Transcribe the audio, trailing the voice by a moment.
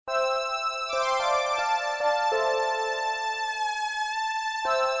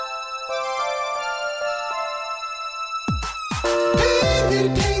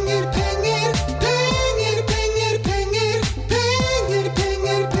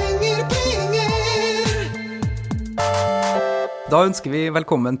Da ønsker vi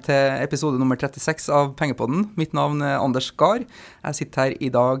velkommen til episode nummer 36 av Pengepodden. Mitt navn er Anders Gahr. Jeg sitter her i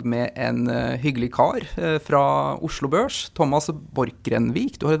dag med en hyggelig kar fra Oslo Børs, Thomas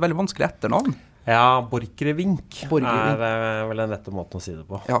Borchgrevink. Du har et veldig vanskelig etternavn. Ja, Borchgrevink er vel den rette måten å si det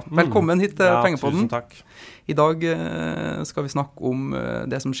på. Ja, velkommen hit til Pengepodden. Tusen takk. I dag skal vi snakke om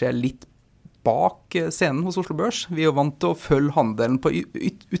det som skjer litt bak scenen hos Oslo Børs. Vi er jo vant til å følge handelen på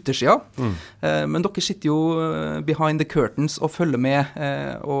yttersida, men dere sitter jo behind the curtains og følger med,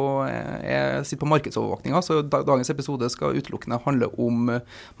 og jeg sitter på markedsovervåkninga, så dagens episode skal utelukkende handle om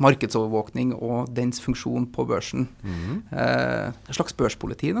markedsovervåkning og dens funksjon på børsen. Et slags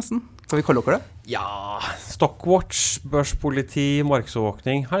børspoliti nesten. Kan vi kalle dere det? Ja, Stockwatch, børspoliti,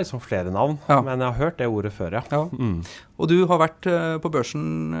 markedsovervåkning, har liksom flere navn, men jeg har hørt det ordet før, ja. Og du har vært på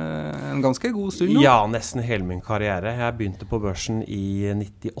børsen en ganske god stund nå? Ja, nesten hele min karriere. Jeg begynte på børsen i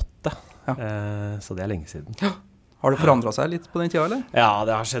 98, så det er lenge siden. Ja. Har det forandret seg litt på den tida, eller? Ja,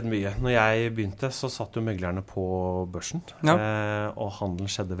 det har skjedd mye. Når jeg begynte, så satt jo meglerne på børsen, og handelen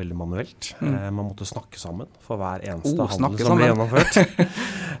skjedde veldig manuelt. Man måtte snakke sammen for hver eneste handel som ble gjennomført.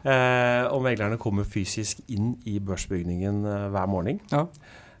 Og meglerne kommer fysisk inn i børsbygningen hver morgen. Ja.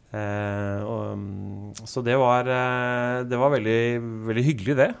 Så det var veldig, veldig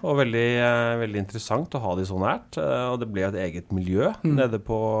hyggelig det, og veldig interessant å ha det så nært, og det ble et eget miljø nede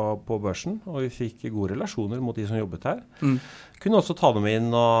på børsen, og vi fikk gode relasjoner mot de som jobbet her. Kunne også ta dem inn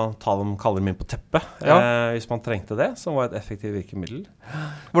og kalle dem inn på teppet, hvis man trengte det, som var et effektivt virkemiddel.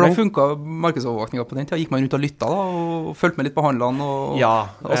 Hvordan funket markedsovervåkningen på den tiden? Gikk man rundt og lyttet da, og fulgte med litt på handlene?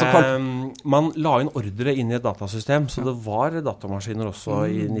 Man la inn ordre inn i et datasystem, så det var datamaskiner også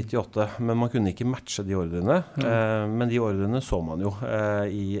i 98, men man kunne ikke matche de ordrene. Men de ordrene så man jo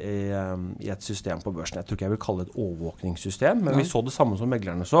i et system på børsen. Jeg tror ikke jeg vil kalle det et overvåkningssystem, men vi så det samme som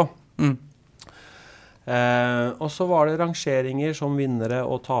meglerne så. Og så var det rangeringer som vinnere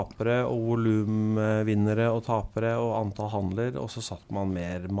og tapere, og volumvinnere og tapere, og antall handler, og så satt man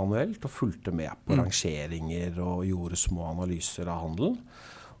mer manuelt og fulgte med på rangeringer og gjorde små analyser av handelen,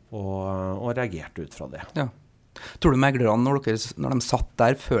 og reagerte ut fra det. Ja. Tror du meglerne, når de satt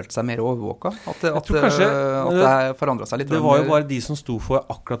der, følte seg mer overvåket? At det forandret seg litt? Det var jo bare de som sto for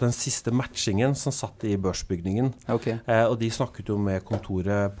akkurat den siste matchingen som satt i børsbygningen. Okay. Og de snakket jo med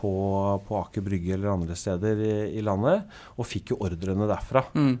kontoret på Aker Brygge eller andre steder i landet, og fikk jo ordrene derfra.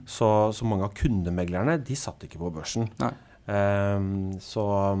 Så mange av kundemeglerne, de satt ikke på børsen. Nei.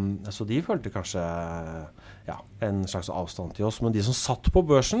 Så de følte kanskje en slags avstand til oss, men de som satt på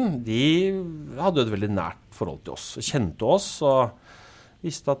børsen, de hadde et veldig nært forhold til oss, kjente oss og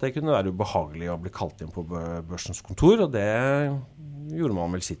visste at det kunne være ubehagelig å bli kalt inn på børsens kontor, og det gjorde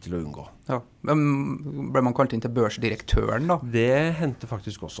man vel sitt til å unngå. Ja. Men ble man kalt inn til børsdirektøren da? Det hendte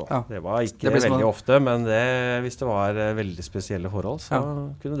faktisk også. Ja. Det var ikke veldig ofte, men hvis det var veldig spesielle forhold, så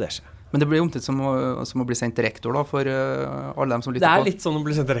kunne det skje. Men det ble omtidt som å bli sendt til rektor da, for alle dem som lytter på. Det er litt sånn å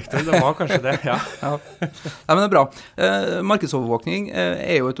bli sendt til rektor, det var kanskje det, ja. Men det er bra. Markedsovervåkning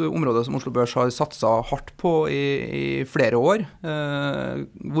er jo et område som Oslo Børs har satset hardt på i flere år.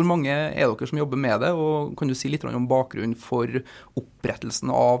 Hvor mange er dere som jobber med det, og kan du si litt om bakgrunnen for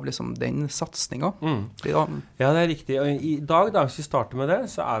opprettelsen av liksom, den satsningen? Ja, det er riktig. I dag, hvis vi starter med det,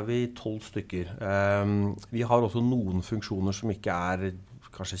 så er vi 12 stykker. Vi har også noen funksjoner som ikke er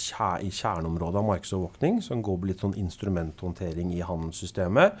kanskje i kjerneområdet av markedsovervåkning, som går på litt sånn instrumenthåndtering i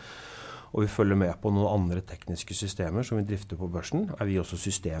handelssystemet, og vi følger med på noen andre tekniske systemer som vi drifter på børsen, er vi også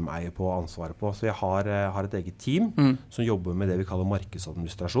systemeier på ansvaret på. Så jeg har et eget team som jobber med det vi kaller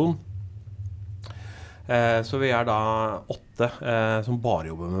markedsadministrasjon. Så vi er da 8 som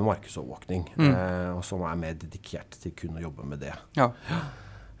bare jobber med markedsovervåkning, og som er mer dedikert til kun å jobbe med det. Ja.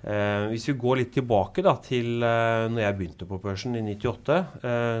 Hvis vi går litt tilbake da, til når jeg begynte på børsen i 98,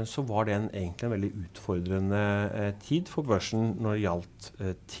 så var det egentlig en veldig utfordrende tid for børsen når det gjaldt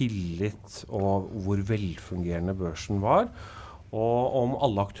tillit og hvor velfungerende børsen var, og om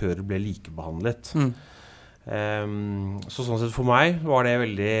alle aktører ble likebehandlet. Så sånn sett for meg var det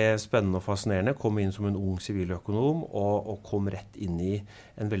veldig spennende og fascinerende. Kom inn som en ung siviløkonom og kom rett inn i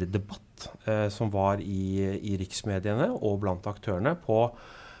en veldig debatt som var i riksmediene og blant aktørene på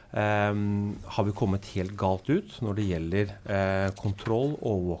har vi kommet helt galt ut når det gjelder kontroll,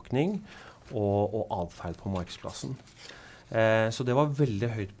 overvåkning og adferd på markedsplassen. Så det var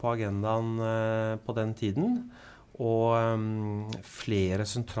veldig høyt på agendaen på den tiden, og flere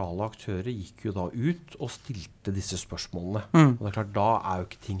sentrale aktører gikk jo da ut og stilte disse spørsmålene. Og det er klart, da er jo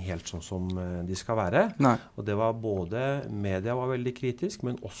ikke ting helt sånn som de skal være. Nei. Og det var både, media var veldig kritisk,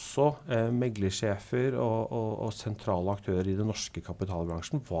 men også meglersjefer og sentrale aktører i den norske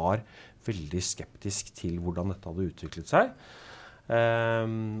kapitalbransjen var veldig skeptisk til hvordan dette hadde utviklet seg.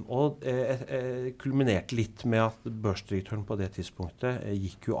 Kulminerte litt med at børsdirektøren på det tidspunktet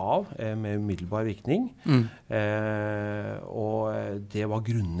gikk jo av med umiddelbar virkning. Og det var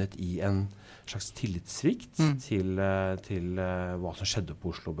grunnet i en slags tillitssvikt til hva som skjedde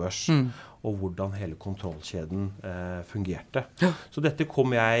på Oslo Børs, og hvordan hele kontrollkjeden fungerte. Ja. Så dette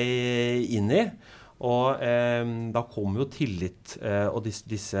kom jeg inn i, og da kom jo tillit og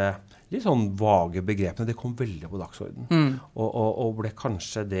disse litt sånn vage begrepene, det kom veldig på dagsorden. Og ble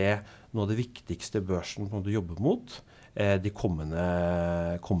kanskje noe av det viktigste børsen på en måte jobbet mot de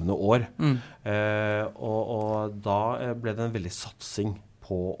kommende år. Og da ble det en veldig satsing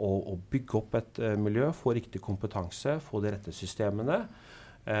på å bygge opp et miljø, få riktig kompetanse, få de rette systemene,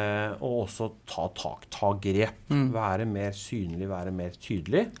 og også ta grep, være mer synlig, være mer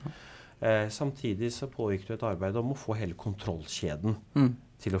tydelig. Samtidig så pågikk det et arbeid om å få hele kontrollkjeden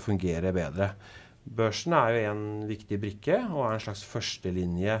til å fungere bedre. Børsen jo en viktig brikke, og en slags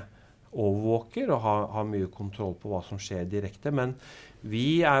førstelinje overvåker og har mye kontroll på hva som skjer direkte, men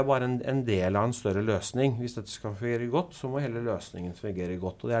vi bare en del av en større løsning. Hvis dette skal fungere godt, så må hele løsningen fungere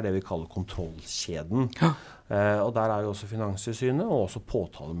godt, og det det vi kaller kontrollkjeden. Ja. Og der jo også Finanstilsynet og også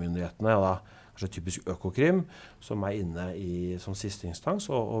påtalemyndighetene, og da kanskje typisk Økokrim, som inne som siste instans,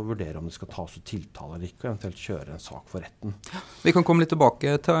 og vurderer om det skal tas ut tiltale eller ikke, og eventuelt kjøre en sak for retten. Vi kan komme litt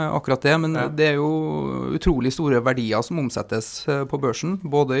tilbake til akkurat det, men det jo utrolig store verdier som omsettes på børsen,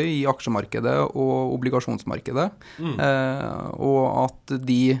 både i aksjemarkedet og obligasjonsmarkedet, og at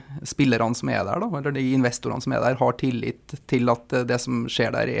de spillerne som der, da, eller de investorene som der, har tillit til at det som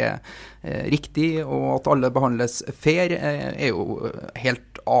skjer der riktig, og at alle behandles fair, jo helt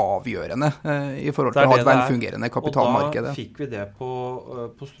avgjørende i forhold til å ha et velfungerende kapitalmarked. Og da fikk vi det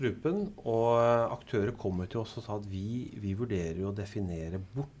på strupen, og aktører kommer til oss og sa at vi vurderer jo å definere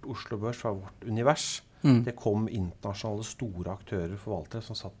bort Oslo Børs fra vårt univers. Det kom internasjonale store aktører, forvaltere,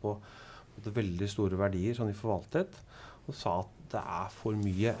 som satt på veldig store verdier som de forvaltet, og sa at det for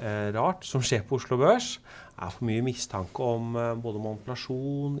mye rart som skjer på Oslo Børs. For mye mistanke om både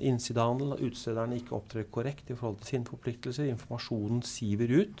manipulasjon, innsidehandel, utstederne ikke opptrer korrekt i forhold til sine forpliktelser, informasjonen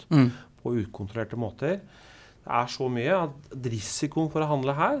siver ut på ukontrollerte måter. Det så mye at risikoen for å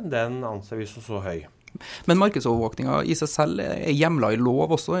handle her, den anser vi så høy. Men markedsovervåkningen i seg selv hjemlet i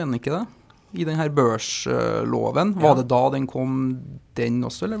lov også, den ikke det? I denne børsloven, var det da den kom den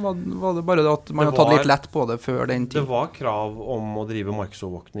også, eller var det bare det at man har tatt litt lett på det før den tid? Det var krav om å drive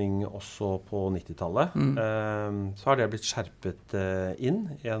markedsovervåkning også på 90-tallet. Så har det blitt skjerpet inn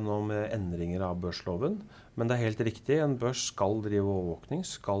gjennom endringer av børsloven. Men det helt riktig, en børs skal drive overvåkning,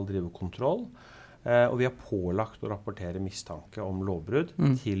 skal drive kontroll. Og vi har pålagt å rapportere mistanke om lovbrudd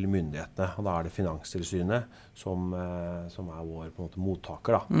til myndighetene. Og da det Finanstilsynet som vår på en måte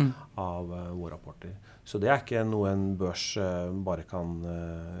mottaker av våre rapporter. Så det ikke noe en børs bare kan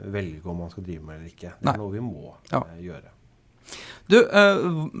velge om man skal drive med eller ikke. Det noe vi må gjøre. Du,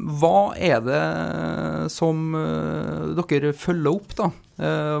 hva det som dere følger opp da?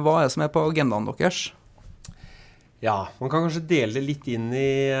 Hva det som på agendaen deres? Ja, man kan kanskje dele det litt inn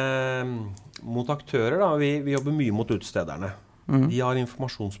mot aktører. Da. Vi jobber mye mot utstederne. De har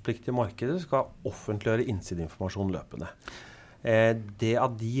informasjonsplikt i markedet, skal offentliggjøre innsideinformasjon løpende. Det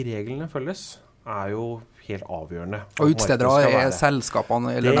at de reglene følges jo helt avgjørende. Og utstedere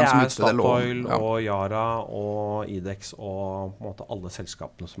selskapene, eller de som utsteder lov? Det Statoil og Yara og IDEX og på en måte alle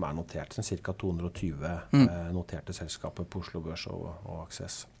selskapene som notert. Cirka 220 noterte selskaper på Oslo Børs og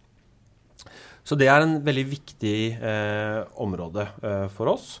Access. Så det en veldig viktig område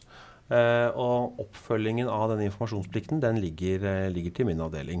for oss. Og oppfølgingen av denne informasjonsplikten, den ligger til min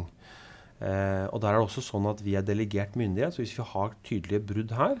avdeling. Og der det også sånn at vi delegert myndighet, så hvis vi har tydelige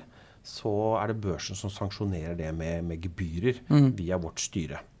brudd her, så det børsen som sanksjonerer det med gebyrer via vårt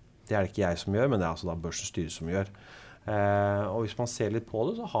styre. Det det ikke jeg som gjør, men det altså da børsens styre som gjør. Og hvis man ser litt på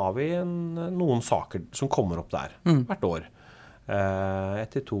det, så har vi noen saker som kommer opp der hvert år. 1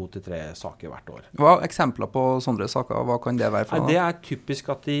 til 2 til 3 saker hvert år. Hva eksempler på sånne saker? Hva kan det være for noe? Det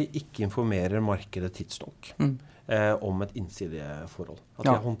typisk at de ikke informerer markedet tidsnok om et innsideforhold. At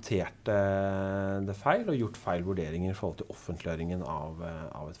de har håndtert det feil og gjort feil vurderinger i forhold til offentliggjøringen av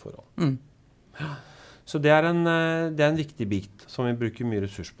et forhold. Så det en viktig bit som vi bruker mye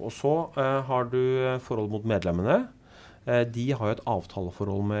ressurs på. Og så har du forhold mot medlemmene. De har jo et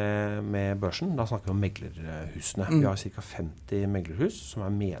avtaleforhold med børsen. Da snakker vi om meglerhusene. Vi har ca. 50 meglerhus som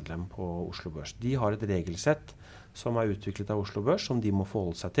medlem på Oslo Børs. De har et regelsett som utviklet av Oslo Børs, som de må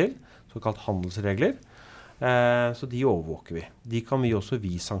forholde seg til, såkalt handelsregler. Så de overvåker vi. De kan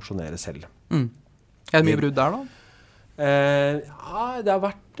vi sanksjonere selv. Det mye brudd der da? det har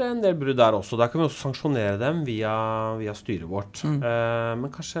vært en del brudd der også. Der kan vi også sanksjonere dem via styret vårt.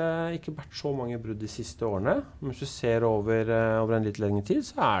 Men kanskje ikke vært så mange brudd de siste årene. Men hvis du ser over en litt lengre tid,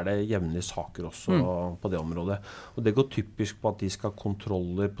 så er det jevnlige saker også på det området. Og det går typisk på at de skal ha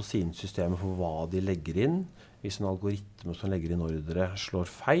kontroller på sine systemer for hva de legger inn. Hvis en algoritme som legger inn ordre slår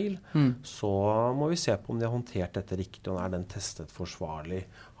feil, så må vi se på om de har håndtert dette riktig, og er den testet forsvarlig,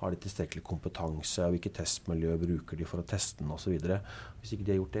 har de tilstrekkelig kompetanse, og hvilke testmiljø bruker de for å teste den, og så videre. Hvis ikke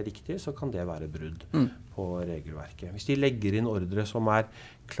de har gjort det riktig, så kan det være brudd på regelverket. Hvis de legger inn ordre som er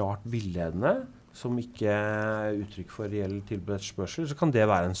klart villedende, som ikke er uttrykk for reell tilbud og etterspørsel, så kan det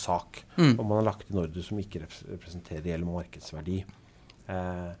være en sak om man har lagt inn ordre som ikke representerer reell markedsverdi.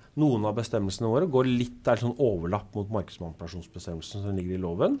 Noen av bestemmelsene våre går litt sånn overlapp mot markedsmanipulasjonsbestemmelsen som ligger i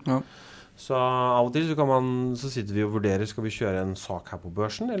loven. Ja. Så av og til så sitter vi og vurderer, skal vi kjøre en sak her på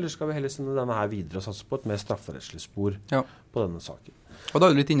børsen, eller skal vi heller sende denne her videre og satse på et mer strafferettslig spor på denne saken. Og da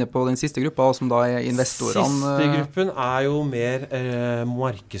er du litt inne på den siste gruppa, som da er investorene. Siste gruppen er jo mer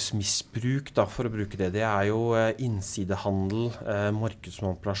markedsmisbruk, da, for å bruke det. Det er jo innsidehandel,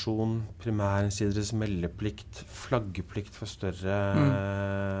 markedsmanipulasjon, primærinnsideres meldeplikt, flaggeplikt for større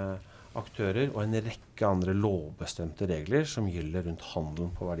aktører, og en rekke andre lovbestemte regler som gjelder rundt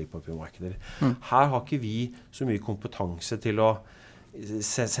handelen på verdipapirmarkeder. Her har ikke vi så mye kompetanse til å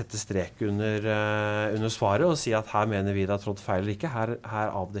sette strek under svaret og si at her mener vi det har trådt feil eller ikke.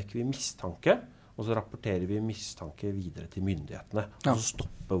 Her avdekker vi mistanke, og så rapporterer vi mistanke videre til myndighetene. Og så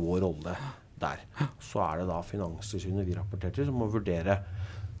stopper vår rolle der. Så er det da Finanstilsynet vi rapporterer til, som må vurdere,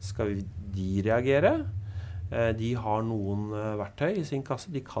 skal de reagere? De har noen verktøy i sin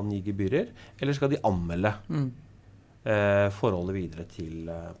kasse, de kan gi gebyrer, eller skal de anmelde forholdet videre til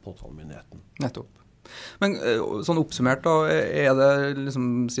påtalemyndigheten? Nettopp. Men sånn oppsummert da, er det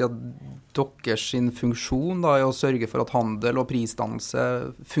liksom si at deres sin funksjon da, er å sørge for at handel og prisdannelse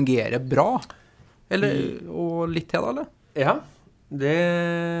fungerer bra? Eller, og litt til da, eller? Ja,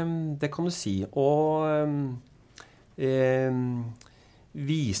 det kan du si. Og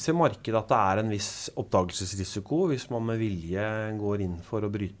viser markedet at det er en viss oppdagelsesrisiko hvis man med vilje går inn for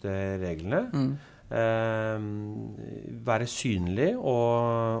å bryte reglene. Være synlig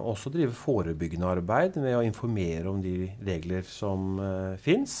og også drive forebyggende arbeid med å informere om de regler som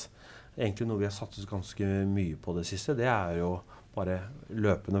finnes. Egentlig noe vi har satset ganske mye på det siste, det er jo bare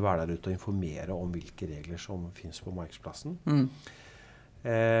løpende være der ute og informere om hvilke regler som finnes på markedsplassen.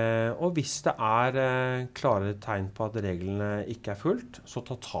 Og hvis det er klare tegn på at reglene ikke er fulgt, så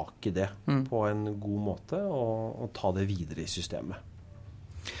ta tak i det på en god måte og ta det videre i systemet.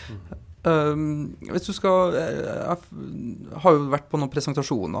 Hvis du skal jeg har jo vært på noen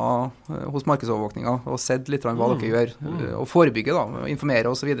presentasjoner hos markedsovervåkninga og sett litt hva dere gjør og forebygge da,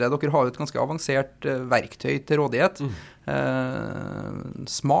 informere og så videre. Dere har jo et ganske avansert verktøy til rådighet.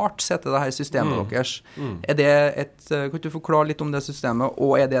 Smart heter det her systemet deres. Er det kan du forklare litt om det systemet,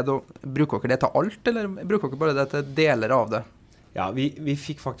 og bruker dere det til alt, eller bruker dere bare det til deler av det? Ja, vi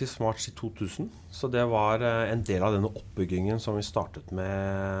fikk faktisk Smarts i 2000, så det var en del av denne oppbyggingen som vi startet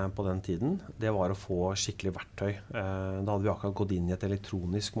med på den tiden. Det var å få skikkelig verktøy. Da hadde vi akkurat gått inn i et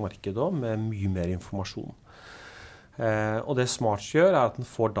elektronisk marked også, med mye mer informasjon. Og det Smarts gjør er at den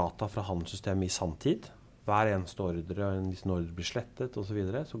får data fra handelssystemet i sanntid. Hver eneste ordre, hvis en ordre blir slettet og så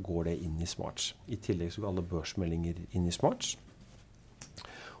går det inn i Smarts. I tillegg så går alle børsmeldinger inn i Smarts.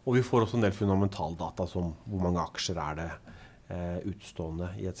 Og vi får også en del fundamentaldata som hvor mange aksjer er det utstående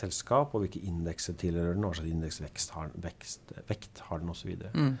i et selskap, og hvilke indekser tilhører den, og hva indeksvekt har den, og så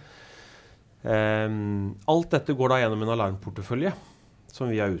videre. Alt dette går da gjennom en alarmportefølje som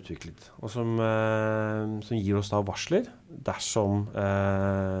vi har utviklet, og som gir oss da varsler dersom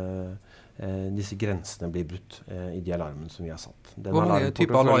disse grensene blir brutt i de alarmene som vi har satt. Hvor mange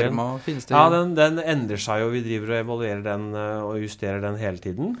typer alarmer finnes det? Ja, den endrer seg, og vi driver og evaluerer den og justerer den hele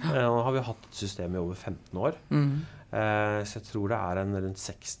tiden. Nå har vi hatt et system i over 15 år. Så jeg tror det er rundt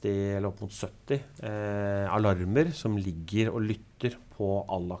 60 eller opp mot 70 alarmer som ligger og lytter på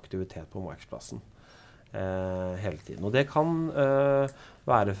all aktivitet på markedsplassen hele tiden. Og det kan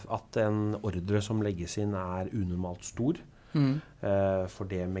være at en ordre som legges inn er unormalt stor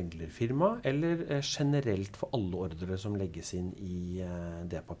for det meglerfirma, eller generelt for alle ordre som legges inn i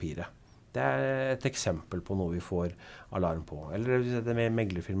det papiret. Det er et eksempel på noe vi får alarm på. Eller hvis det med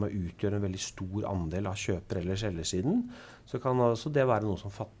meglerfirma utgjør en veldig stor andel av kjøper- eller selgersiden, så kan også det være noe som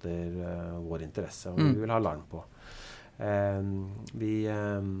fatter vår interesse, og vi vil ha alarm på. Vi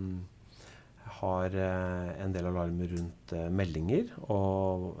har en del alarmer rundt meldinger,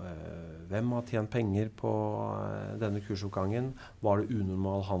 og hvem har tjent penger på denne kursoppgangen? Var det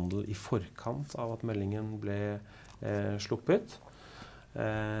unormal handel i forkant av at meldingen ble sluppet?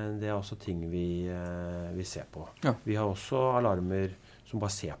 Det også ting vi ser på. Ja. Vi har også alarmer som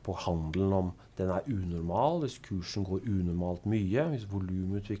bare ser på handelen om den unormal, hvis kursen går unormalt mye, hvis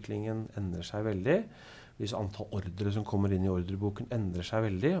volumutviklingen endrer seg veldig, hvis antall ordre som kommer inn i ordreboken endrer seg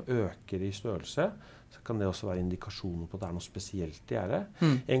veldig, og øker i størrelse, så kan det også være indikasjoner på at det noe spesielt i det.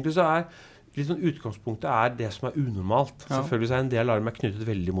 Egentlig så litt sånn utgangspunktet det som unormalt. Ja. Selvfølgelig så en del alarmer knyttet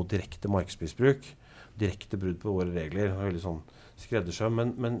veldig mot direkte markedsmisbruk, direkte brudd på våre regler, og veldig sånn skreddersøm,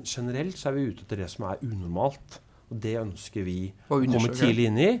 men generelt så vi ute etter det som unormalt. Og det ønsker vi å komme tidlig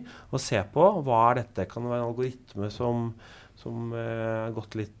inn i og se på. Hva dette? Kan det være en algoritme som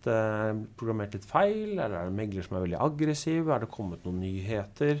gått litt, programmert litt feil? Eller det megler som veldig aggressiv? Det kommet noen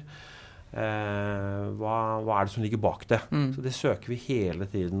nyheter? Hva det som ligger bak det? Så det søker vi hele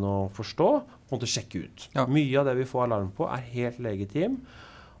tiden å forstå og måtte sjekke ut. Ja. Mye av det vi får alarm på helt legitim.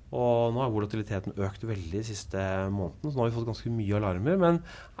 Og nå har volatiliteten økt veldig de siste månedene, så nå har vi fått ganske mye alarmer, men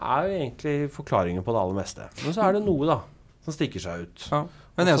jo egentlig forklaringer på det aller meste. Men så det noe da, som stikker seg ut. Ja.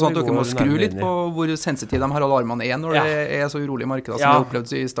 Men det sånn at dere må skru litt på hvor sensitive de her alarmene når det så urolig markedet som vi har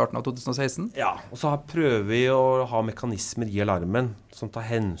opplevd i starten av 2016? Ja, og så prøver vi å ha mekanismer i alarmen som tar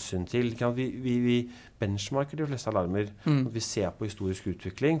hensyn til. Vi benchmarker de fleste alarmer, at vi ser på historisk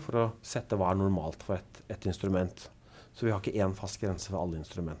utvikling for å sette hva normalt for et instrument. Så vi har ikke en fast grense for alle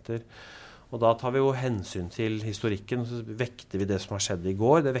instrumenter. Og da tar vi jo hensyn til historikken, så vekter vi det som har skjedd i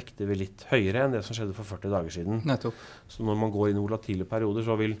går, det vekter vi litt høyere enn det som skjedde for 40 dager siden. Nettopp. Så når man går inn i volatile perioder,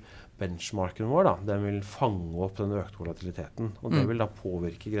 så vil benchmarken vår, den vil fange opp den økte volatiliteten, og det vil da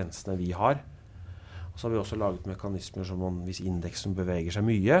påvirke grensene vi har. Og så har vi også laget mekanismer som hvis indeksen beveger seg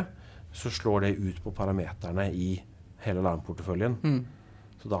mye, så slår det ut på parameterne i hele alarmporteføljen.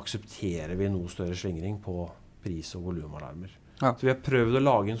 Så da aksepterer vi noe større svingring på pris- og volumalarmer. Ja. Så vi har prøvd å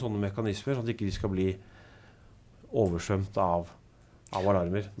lage en sånne mekanismer, sånn at ikke vi skal bli oversvømt av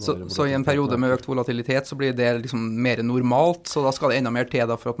alarmer. Så i en periode med økt volatilitet, så blir det liksom mer normalt, så da skal det enda mer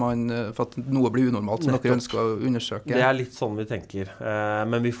til for at noe blir unormalt, som dere ønsker å undersøke? Det litt sånn vi tenker.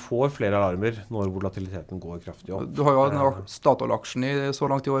 Men vi får flere alarmer når volatiliteten går kraftig opp. Du har jo Statoil-aksjen så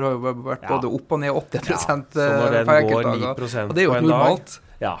langt i år har jo vært både opp og ned 8% på enkeltdager. Og det jo ikke normalt.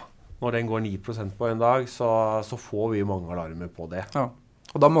 Ja. Når den går 9% på en dag, så får vi mange alarmer på det. Ja.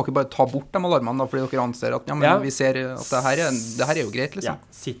 Og da må dere bare ta bort de alarmene, fordi dere anser at vi ser at det her jo greit, liksom. Ja,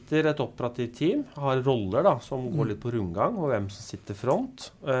 sitter et operativt team, har roller da, som går litt på rundgang, og hvem som sitter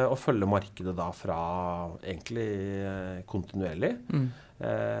front, og følger markedet da fra egentlig kontinuerlig.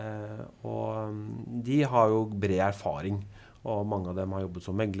 Og de har jo bred erfaring, og mange av dem har jobbet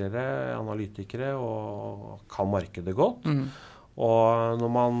som meglere, analytikere, og kan markedet godt. Og når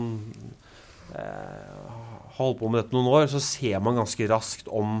man holder på med dette noen år, så ser man ganske raskt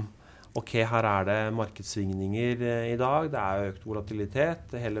om her det markedssvingninger i dag, det økt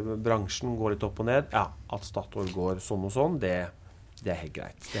volatilitet, hele bransjen går litt opp og ned. Ja, at Statoil går sånn og sånn, det helt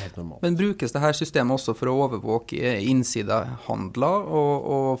greit. Det helt normalt. Men brukes det her systemet også for å overvåke innsidehandler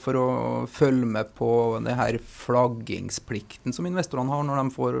og for å følge med på det her flaggingsplikten som investorene har når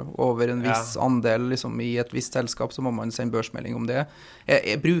de får over en viss andel liksom, i et visst selskap, så må man sende børsmelding om det.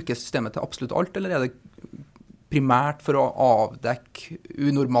 Brukes systemet til absolutt alt, eller det primært for å avdekke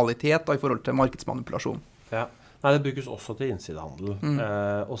unormalitet i forhold til markedsmanipulasjon? Ja. Nei, det brukes også til innsidehandel,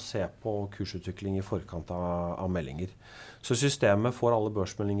 og se på kursutvikling i forkant av meldinger. Så systemet får alle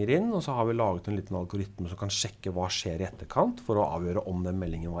børsmeldinger inn, og så har vi laget en liten algoritme som kan sjekke hva skjer i etterkant, for å avgjøre om den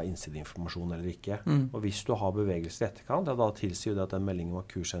meldingen var innsideinformasjon eller ikke. Og hvis du har bevegelser i etterkant, da tilsier det at den meldingen var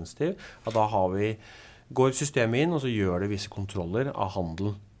kurssensitiv, da går systemet inn, og så gjør det visse kontroller av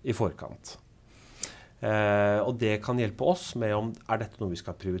handel i forkant. Og det kan hjelpe oss med om dette noe vi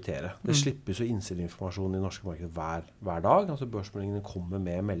skal prioritere. Det slippes jo innsideinformasjon i norske marked hver dag, altså børsmeldingene kommer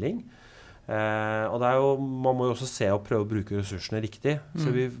med melding. Og det man må jo også se og prøve å bruke ressursene riktig, så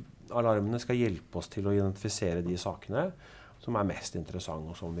alarmene skal hjelpe oss til å identifisere de sakene som mest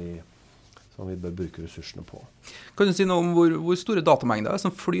interessante og som vi bør bruke ressursene på. Kan du si noe om hvor store datamengder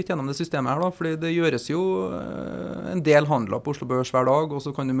som flyter gjennom det systemet her da? Fordi det gjøres jo en del handler på Oslo Børs hver dag, og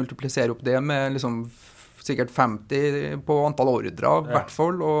så kan du multiplisere opp det med liksom sikkert 50 på antall ordrer, i hvert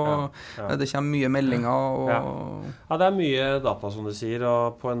fall, og det kommer mye meldinger. Ja, det mye data, som du sier,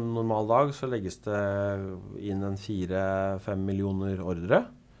 og på en normal dag så legges det inn 4-5 millioner ordre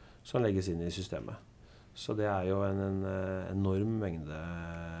som legges inn i systemet. Så det jo en enorm mengde.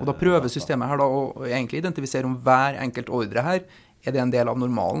 Og da prøver systemet her da å egentlig identifisere om hver enkelt ordre her, det en del av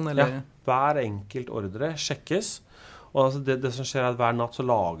normalen? Eller? Ja, hver enkelt ordre sjekkes. Og altså det som skjer hver natt så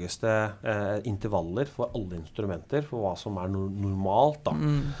lages det intervaller for alle instrumenter for hva som normalt da,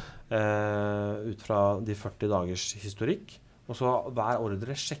 ut fra de 40 dagers historikk. Og så hver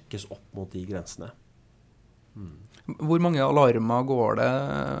ordre sjekkes opp mot de grensene. Hvor mange alarmer går det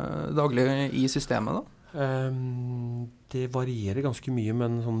daglig i systemet da? Det varierer ganske mye,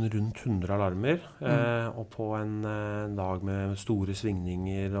 men sånn rundt 100 alarmer. Og på en dag med store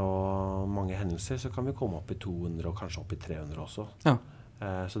svingninger og mange hendelser, så kan vi komme opp i 200 og kanskje opp i 300 også. Ja.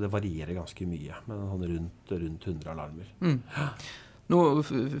 Så det varierer ganske mye, men sånn rundt 100 alarmer. Nå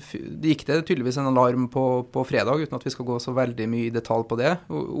gikk det tydeligvis en alarm på fredag, uten at vi skal gå så veldig mye i detalj på det.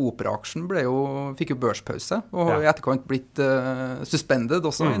 Opera-aksjen fikk jo børspause, og i etterkant blitt suspended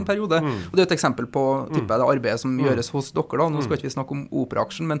også i en periode. Og det er et eksempel på det arbeidet som gjøres hos dere da. Nå skal ikke vi snakke om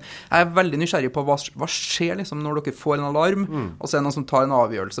Opera-aksjen, men jeg er veldig nysgjerrig på hva skjer liksom når dere får en alarm, og så er det noen som tar en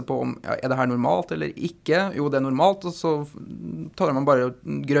avgjørelse på om er det her normalt eller ikke. Jo, det er normalt, og så tar man bare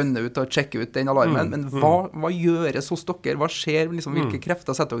grønne ut og sjekker ut den alarmen. Men hva gjøres hos dere? Hva skjer liksom? Hvilke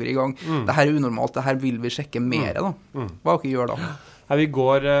krefter setter dere i gang? Det her er unormalt, det her vil vi sjekke mer da. Hva dere gjør da? Ja, vi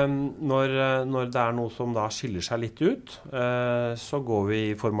går, når det er noe som da skiller seg litt ut, så går vi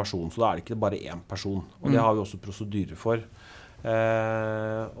i formasjon, så da er det ikke bare én person. Og det har vi også prosedyrer for.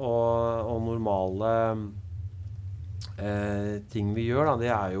 Og normale ting vi gjør da, det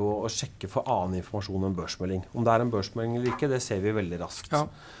er jo å sjekke for annen informasjon enn børsmelding. Om det er en børsmelding eller ikke, det ser vi veldig raskt. Ja.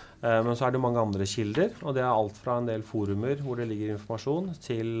 Men så er det mange andre kilder, og det er alt fra en del forumer hvor det ligger informasjon,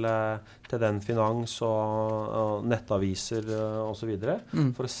 til den finans og nettaviser og så videre,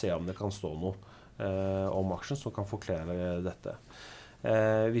 for å se om det kan stå noe om aksjen som kan forklare dette.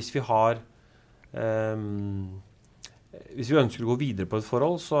 Hvis vi ønsker å gå videre på et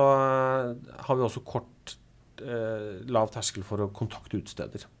forhold, så har vi også lav terskel for å kontakte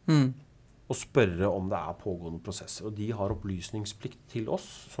utsteder. Og spørre om det er pågående prosesser. Og de har opplysningsplikt til oss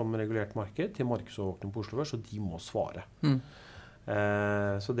som regulert marked, til markedsovervåkning på Oslo Børs, og de må svare.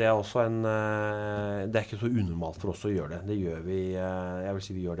 Så det er også det er ikke så unormalt for oss å gjøre det. Det gjør vi, jeg vil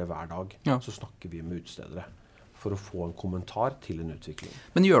si vi gjør det hver dag. Ja. Så snakker vi med utstedere for å få en kommentar til en utvikling.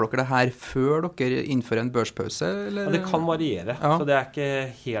 Men gjør dere det her før dere innfører en børspause? Eller? Ja, det kan variere, så det er ikke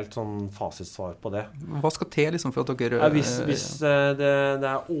helt sånn fasitsvar på det. Hva skal til liksom for at dere... Ja, hvis det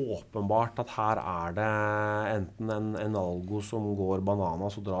er åpenbart at her er det enten en algo som går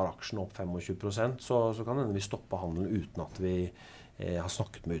bananas og drar aksjen opp 25%, så kan vi stoppe handelen uten at vi har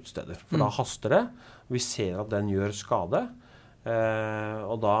snakket med utsteder. For da haster det, og vi ser at den gjør skade,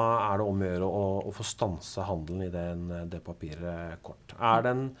 og da er det om å gjøre å få stanse handelen i det papiret kort. Er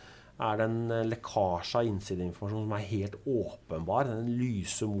det en lekkasje av innsideinformasjon som er helt åpenbar, den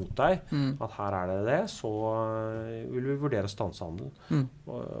lyser mot deg, at her er det, så vil vi vurdere å stanse handelen.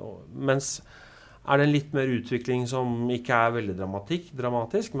 Mens er det en litt mer utvikling som ikke er veldig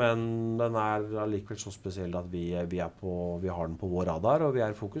dramatisk, men den er allikevel så spesiell at vi har den på vår radar, og vi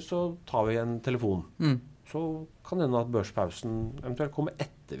er i fokus, så tar vi en telefon. Så kan det hende at børspausen eventuelt kommer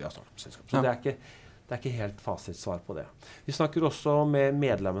etter vi har startet på selskapet. Så det er ikke helt fasitsvar på det. Vi snakker også med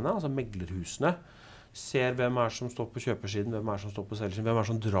medlemmene, altså meglerhusene. Ser hvem er som står på kjøpersiden, hvem er som står på selgersiden, hvem er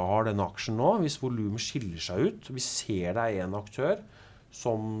som drar denne aksjen nå. Hvis volumet skiller seg ut, vi ser det er en aktør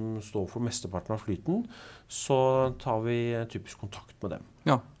som står for mesteparten av flyten, så tar vi typisk kontakt med dem.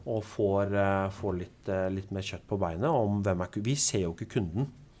 Ja. Og får litt mer kjøtt på beinet om hvem er kunden. Vi ser jo ikke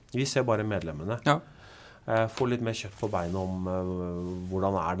kunden, vi ser bare medlemmene. Ja. Få litt mer kjøtt på beinet om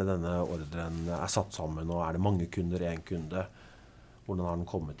hvordan er det denne ordren er satt sammen, og er det mange kunder, en kunde, hvordan har den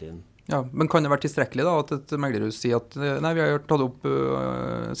kommet inn. Ja, men kan det være tilstrekkelig da, at et meglerhus sier at nei, vi har tatt opp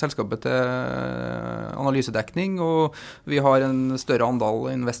selskapet til analysedekning, og vi har en større andel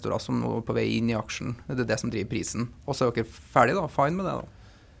investorer som nå er på vei inn i aksjen, det er det som driver prisen, og så er dere ferdig da, fine med det da?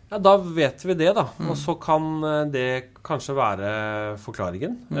 Ja, da vet vi det da, og så kan det kanskje være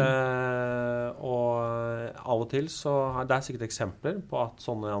forklaringen. Og av og til så det er sikkert eksempler på at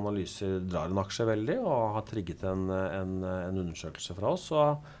sånne analyser drar en aksje veldig, og har trigget en undersøkelse fra oss. Så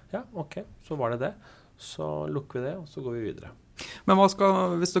ja, ok, så var det. Så lukker vi det, og så går vi videre. Men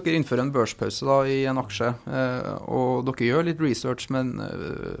hvis dere innfører en børspause da, i en aksje, og dere gjør litt research, men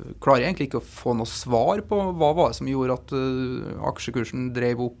klarer egentlig ikke å få noe svar på hva var det som gjorde at aksjekursen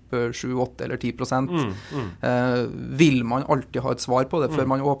drev opp 7, 8 eller 10%, vil man alltid ha et svar på det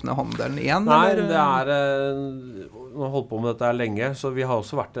før man åpner handelen igjen? Nei, eller? Man har holdt på med dette lenge, så vi har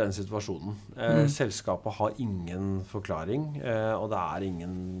også vært i den situasjonen. Selskapet har ingen forklaring, og det er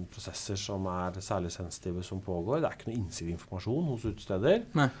ingen prosesser som er særlig sensitive som pågår. Det er ikke noe innsideinformasjon hos utsteder.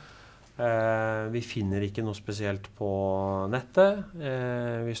 Vi finner ikke noe spesielt på nettet.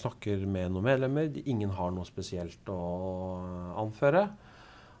 Vi snakker med noen medlemmer. Ingen har noe spesielt å anføre.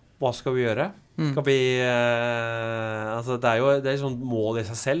 Hva skal vi gjøre? Skal vi, altså det er jo et sånt mål i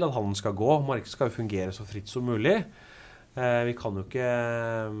seg selv at handelen skal gå. Markedet skal jo fungere så fritt som mulig. Vi kan jo ikke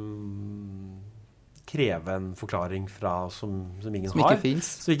kreve en forklaring fra som ingen som har.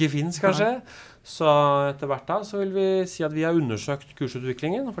 Som ikke finnes, kanskje. Så etter hvert da, så vil vi si at vi har undersøkt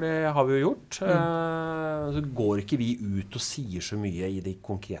kursutviklingen, for det har vi jo gjort. Så går ikke vi ut og sier så mye i de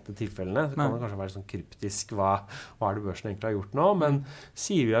konkrete tilfellene. Så kan det kanskje være sånn kryptisk, hva er det børsen egentlig har gjort nå? Men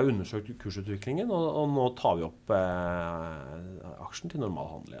sier vi har undersøkt kursutviklingen, og nå tar vi opp aksjen til normal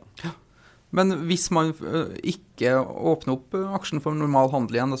handel igjen. Ja. Men hvis man ikke åpner opp aksjen for normal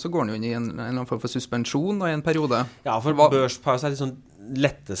handel igjen, så går den jo inn i en eller annen form for suspensjon i en periode. Ja, for børspause er litt sånn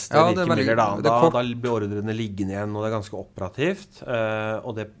letteste virkemidler da. Da blir ordrene liggende igjen, og det er ganske operativt.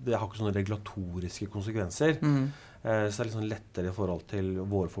 Og det har ikke sånne regulatoriske konsekvenser. Så det er litt sånn lettere i forhold til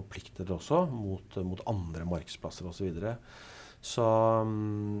våre forpliktelser også, mot andre markedsplasser og så videre. Så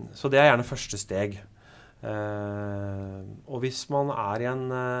det er gjerne første steg. Og hvis man er i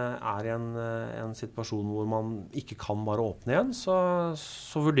en situasjon hvor man ikke kan bare åpne igjen,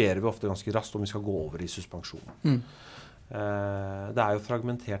 så vurderer vi ofte ganske raskt om vi skal gå over i suspensjon. Det er jo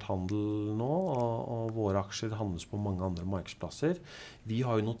fragmentert handel nå, og våre aksjer handles på mange andre markedsplasser. Vi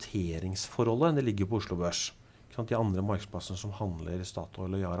har jo noteringsforholdet, det ligger på Oslo Børs. De andre markedsplassene som handler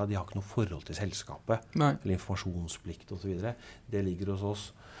Statoil og Yara, de har ikke noe forhold til selskapet, eller informasjonsplikt og så videre. Det ligger hos oss.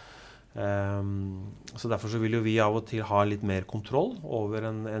 Så derfor så vil jo vi av og til ha litt mer kontroll over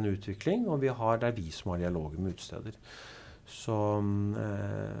en utvikling, og det er vi som har dialoger med utsteder.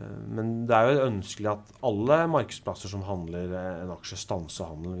 Men det er jo ønskelig at alle markedsplasser som handler en aksje stanser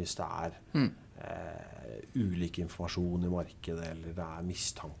handelen hvis det er ulik informasjon i markedet, eller det er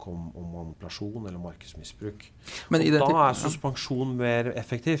mistanke om manipulasjon eller markedsmisbruk. Og da er suspensjon mer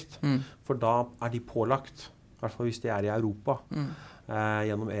effektivt, for da er de pålagt, i hvert fall hvis de er i Europa.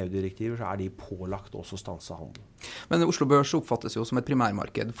 Gjennom EU-direktiver så er de pålagt også stanse handel. Men Oslo Børs oppfattes jo som et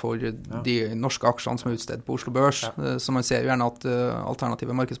primærmarked for de norske aksjene som er utstedt på Oslo Børs. Så man ser jo gjerne at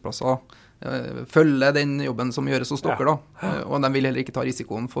alternative markedsplasser følger den jobben som gjøres hos dere, da. Og de vil heller ikke ta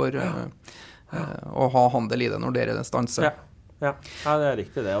risikoen for å ha handel i det når dere stanser. Ja, det er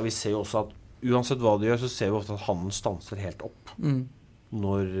riktig det. Og vi ser jo også at uansett hva de gjør, så ser vi ofte at handelen stanser helt opp.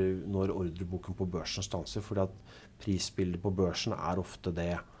 Når ordreboken på børsen stanser, fordi at prisbildet på børsen er ofte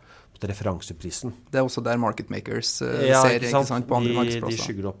det referanseprisen. Det er også der market makers ser, ikke sant, på andre markedsplasser. De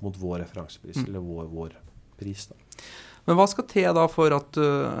skygger opp mot vår referansepris, eller vår pris da. Men hva skal til da for at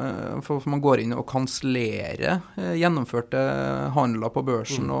man går inn og kansellerer gjennomførte handler på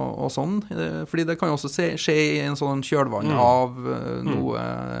børsen og sånn? Fordi det kan jo også skje i en sånn kjølvann av noe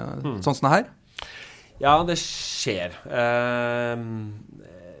sånn som det her. Ja, det skjer.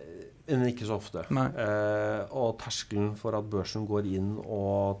 Men ikke så ofte. Og terskelen for at børsen går inn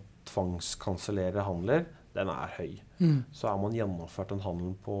og tvangskansellere handler, den er høy. Så har man gjennomført en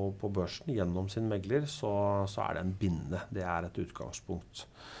handel på børsen gjennom sin megler, så er den bindende. Det er et utgangspunkt.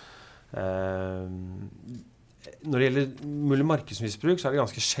 Når det gjelder mulig markedsmisbruk, så er det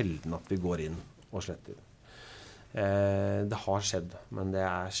ganske sjelden at vi går inn og sletter. Det har skjedd, men det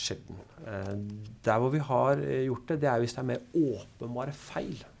er sjelden. Der hvor vi har gjort det, det er hvis det er mer åpenbare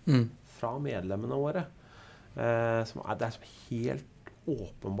feil fra medlemmene våre. Det er helt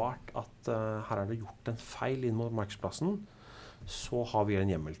åpenbart at her er det gjort en feil inn mot markedsplassen, så har vi en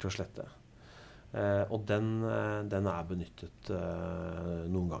hjemmel til å slette. Og den er benyttet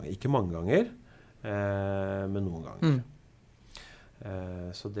noen ganger. Ikke mange ganger, men noen ganger.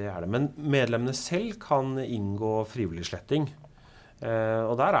 Så det er det. Men medlemmene selv kan inngå frivillig sletting.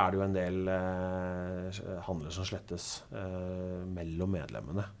 Og der er det jo en del handler som slettes mellom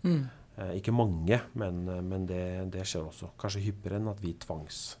medlemmene. Ikke mange, men det skjer også. Kanskje hyppigere enn at vi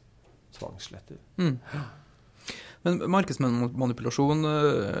tvangssletter. Men markedsmanipulasjon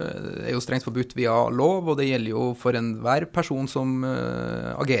er jo strengt forbudt via lov, og det gjelder jo for enhver person som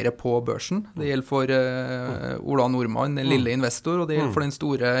agerer på børsen. Det gjelder for Ola Nordmann, en lille investor, og det gjelder for den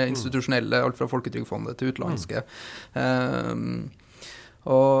store institusjonelle, alt fra Folketrygdfondet til utenlandske.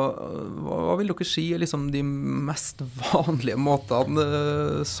 Og hva vil dere si er liksom de mest vanlige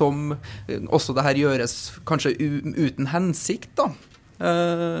måtene som også det her gjøres kanskje uten hensikt da,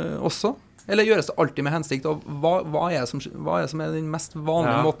 også? Eller gjøres det alltid med hensikt? Og hva er det som er den mest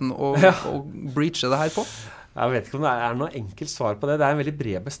vanlige måten å breache det her på? Jeg vet ikke om det er noe enkelt svar på det. Det er en veldig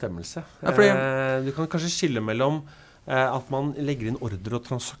bred bestemmelse. Du kan kanskje skille mellom at man legger inn ordre og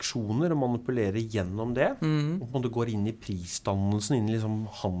transaksjoner og manipulerer gjennom det. Og man går inn i prisdannelsen, inn i liksom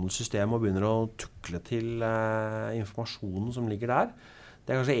handelssystemet og begynner å tukle til informasjonen som ligger der.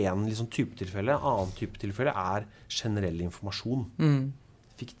 Det er kanskje en liksom type tilfelle. En annen type tilfelle er generell informasjon.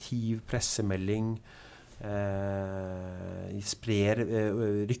 Fiktiv pressemelding, sprer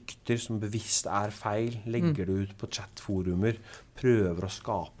rykter som bevisst feil, legger det ut på chatforumer, prøver å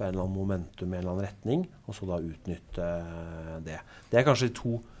skape en eller annen momentum i en eller annen retning, og så da utnytte det. Det kanskje de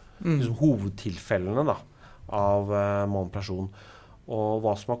to liksom, hovedtilfellene da, av manipulasjon. Og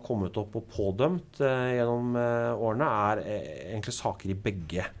hva som har kommet opp og pådømt gjennom årene egentlig saker i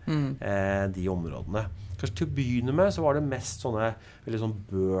begge de områdene. Kanskje til å begynne med så var det mest sånne veldig sånn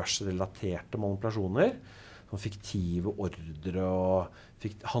børsrelaterte manipulasjoner, sånn fiktive ordre og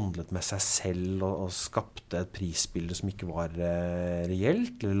handlet med seg selv og skapte et prisbilde som ikke var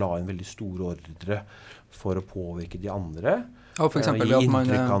reelt, eller la inn veldig store ordre for å påvirke de andre. Ja, for eksempel at man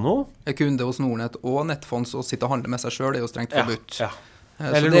kunde hos Nordnet og Netfonds og sitter og handler med seg selv, det jo strengt forbudt. Ja.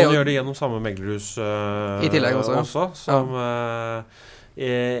 Eller noen gjør det gjennom samme meglerhus i tillegg også, som,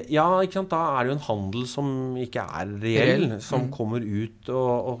 ikke sant, da det jo en handel som ikke reell, som kommer ut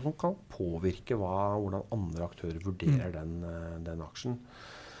og som kan påvirke hvordan andre aktører vurderer den aksjen.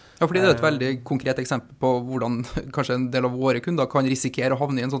 Ja, fordi det et veldig konkret eksempel på hvordan kanskje en del av våre kunder kan risikere å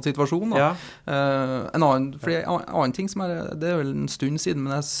havne i en sånn situasjon. Da. En annen ting som det vel en stund siden,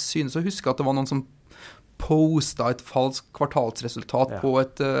 men jeg synes å huske at det var noen som postet et falskt kvartalsresultat på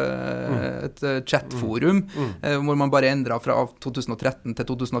et chatforum, hvor man bare endret fra 2013 til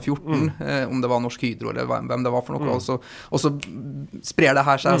 2014, om det var Norsk Hydro eller hvem det var for noe, og så sprer det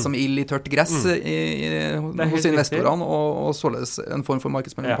her seg som ild i tørt gress hos investorene, og således en form for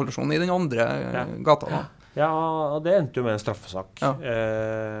markedsmanipulasjon i den andre gata da. Ja, det endte jo med en straffesak.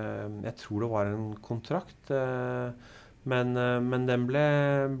 Jeg tror det var en kontrakt, men den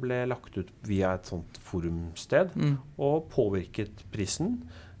ble lagt ut via et sånt forumsted og påvirket prisen.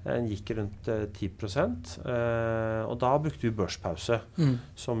 Den gikk rundt 10%, og da brukte vi børspause,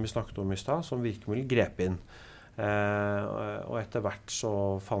 som vi snakket om i sted, som virkemiddel grep inn. Og etter hvert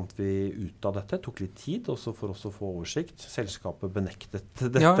så fant vi ut av dette, tok litt tid også for oss å få oversikt. Selskapet benektet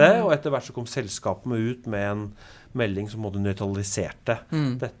dette, og etter hvert så kom selskapet ut med en melding som måtte nøytraliserte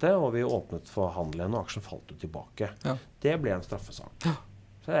dette, og vi åpnet for handelen, og aksjen falt ut tilbake. Det ble en straffesak.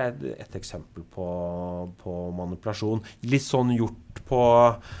 Så det et eksempel på manipulasjon. Litt sånn gjort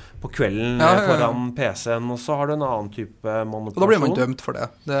på kvelden foran PC-en, og så har du en annen type manipulasjon. Og da blir man dømt for det.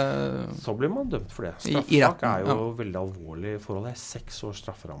 Så blir man dømt for det. Straffesak jo veldig alvorlig forhold. Det 6 års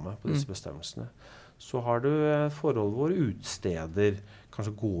strafferamme på disse bestemmelsene. Så har du forhold hvor utsteder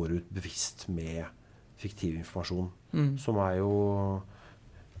kanskje går ut bevisst med fiktiv informasjon, som jo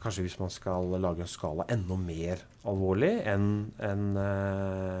kanskje hvis man skal lage en skala enda mer alvorlig enn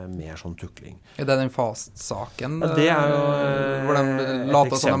mer sånn tukling. Det den Fast-saken? Det jo hvor de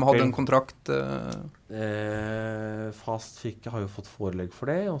later som de hadde en kontrakt? Fast har jo fått forelegg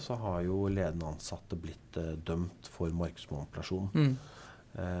for det, og så har jo ledende ansatte blitt dømt for markedsmanipulasjon.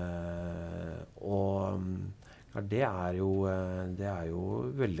 Det jo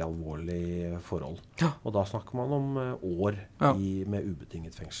veldig alvorlig forhold. Og da snakker man om år med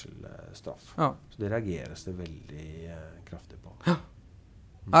ubetinget fengselsstraff. Så det reageres det veldig kraftig på.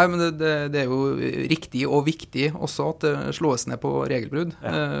 Nei, men det jo riktig og viktig også at det slås ned på regelbrudd,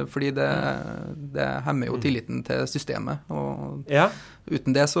 fordi det hemmer jo tilliten til systemet, og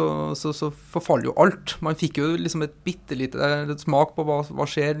uten det så forfaller jo alt. Man fikk jo liksom et bittelite smak på hva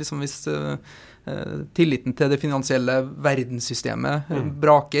skjer liksom hvis tilliten til det finansielle verdenssystemet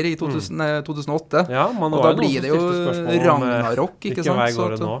braker i 2008, og da blir det jo Ragnarok, ikke sant? Hvilken vei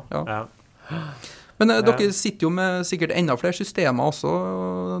går det nå? Men dere sitter jo med sikkert enda flere systemer også,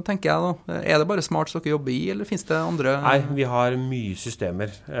 tenker jeg da. Det bare smart dere jobber i, eller finnes det andre? Nei, vi har mye systemer,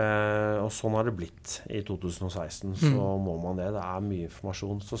 og sånn har det blitt i 2016, så må man det. Det mye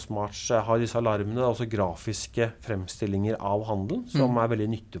informasjon. Så smart har disse alarmene, også grafiske fremstillinger av handel, som veldig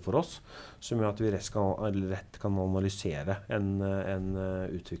nyttig for oss, som gjør at vi rett kan analysere en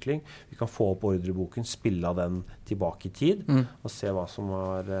utvikling. Vi kan få opp ordreboken, spille av den tilbake i tid, og se hva som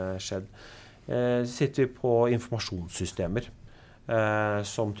har skjedd. Sitter vi på informasjonssystemer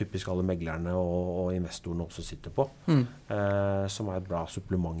som typisk alle meglerne og investorene også sitter på, som et bra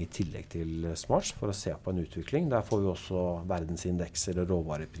supplement i tillegg til Smarts for å se på en utvikling. Der får vi også verdensindekser og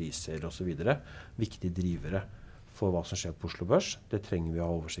råvarepriser og så videre. Viktige drivere for hva som skjer på Oslo Børs. Det trenger vi å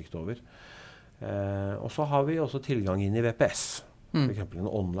ha oversikt over. Og så har vi også tilgang inn i VPS. For eksempel en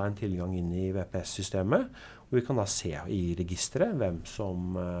online tilgang inn i VPS-systemet, og vi kan da se i registeret hvem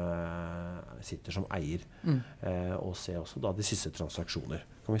som sitter som eier, og se også da de siste transaksjoner.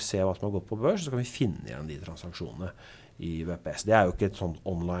 Kan vi se hva som har gått på børs, så kan vi finne igjen de transaksjonene i VPS. Det jo ikke et sånt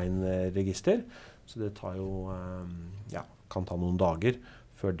online-register, så det tar jo, kan ta noen dager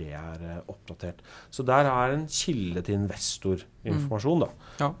før det oppdatert. Så der en kilde til investorinformasjon da,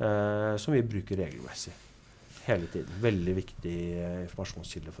 som vi bruker regelmessig. Hele tiden. Veldig viktig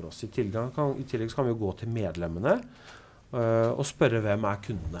informasjonskilde for oss. I tillegg kan vi jo gå til medlemmene og spørre hvem er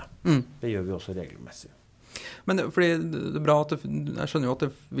kundene. Det gjør vi også regelmessig. Men fordi det er bra at jeg skjønner jo at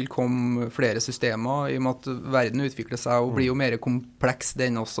det vil komme flere systemer, i og med at verden utvikler seg og blir jo mer kompleks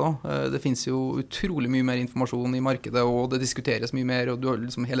den også. Det finnes jo utrolig mye mer informasjon i markedet, og det diskuteres mye mer, og du har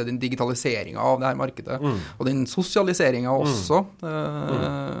liksom hele den digitaliseringen av det her markedet, og den sosialiseringen også.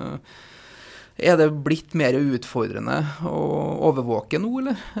 Er det blitt mer utfordrende å overvåke nå,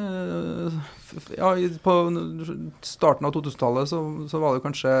 eller? Ja, på starten av 2000-tallet så var det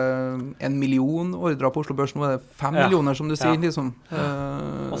kanskje 1 million ordrer på Oslo Børs. Nå er det 5 millioner, som du sier. Liksom.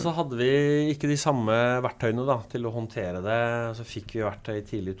 Og så hadde vi ikke de samme verktøyene da, til å håndtere det. Så fikk vi verktøy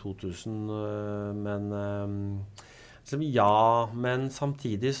tidlig i 2000, men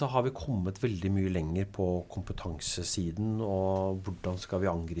samtidig så har vi kommet veldig mye lenger på kompetansesiden, og hvordan skal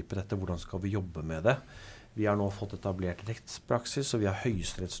vi angripe dette, hvordan skal vi jobbe med det. Vi har nå fått etablert rettspraksis, og vi har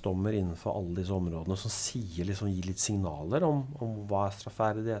høyesterettsdommer innenfor alle disse områdene som gir litt signaler om hva er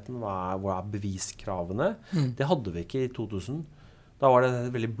straffverdigheten, hva er beviskravene. Det hadde vi ikke i 2000. Da var det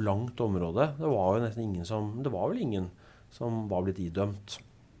et veldig blankt område. Det var jo nesten ingen som var blitt idømt.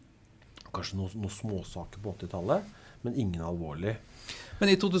 Kanskje noen småsaker på 80-tallet, men ingen alvorlig. Men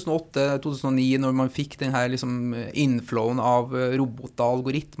i 2008-2009, når man fikk den her liksom inflowen av roboter og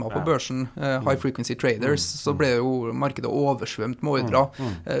algoritmer på børsen, high frequency traders, så ble jo markedet oversvømt med ordrer.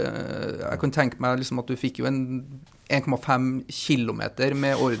 Jeg kan tenke meg liksom at du fikk jo 1,5 kilometer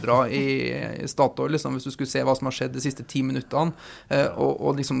med ordrer i Statoil, liksom, hvis du skulle se hva som har skjedd de siste 10 minuttene,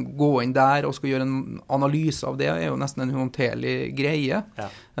 og liksom gå inn der og skulle gjøre en analyse av det, er jo nesten en uhåndterlig greie.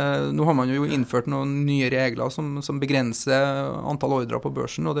 Nå har man jo innført noen nye regler som begrenser antall ordrer på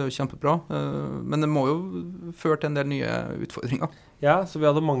børsen, og det er jo kjempebra, men det må jo føre til en del nye utfordringer. Ja, så vi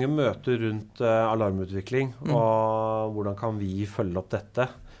hadde mange møter rundt alarmutvikling, og hvordan kan vi følge opp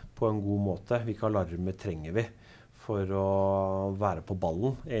dette på en god måte? Hvilke alarmer trenger vi for å være på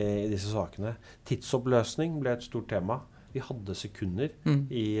ballen i disse sakene? Tidsoppløsning ble et stort tema. Vi hadde sekunder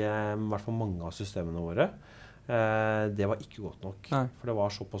i hvert fall mange av systemene våre. Det var ikke godt nok, for det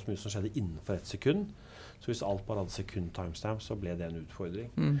var såpass mye som skjedde innenfor 1 sekund. Så hvis alt bare hadde sekund timestamp, så ble det en utfordring.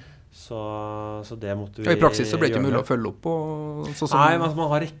 Så det måtte vi I praksis så ble det ikke mulig å følge opp på Nei, men man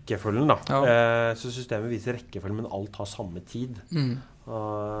har rekkefølgen da. Så systemet viser rekkefølgen, men alt har samme tid.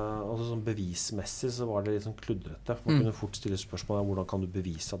 Og så sånn bevismessig så var det litt sånn kludrete. Man kunne fort stille spørsmål om hvordan kan du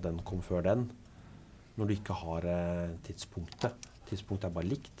bevise at den kom før den, når du ikke har tidspunktet. Tidspunktet er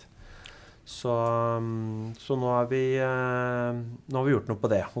bare likt. Så nå har vi gjort noe på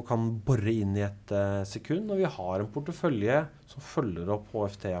det, og kan borre inn i 1 sekund, og vi har en portefølje som følger opp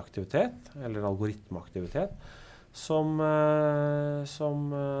HFT-aktivitet, eller algoritmeaktivitet, som i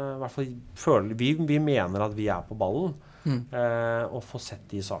hvert fall vi mener at vi er på ballen, og får sett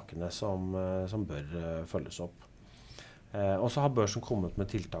de sakene som bør følges opp. Og så har børsen kommet med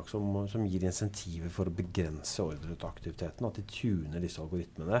tiltak som gir insentiver for å begrense ordretaktiviteten, at de tuner disse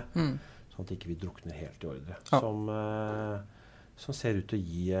algoritmene, sånn at ikke vi drukner helt i ordre, som ser ut til å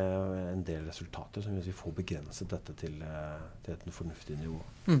gi en del resultater, som gjør at vi får begrenset dette til et fornuftig nivå.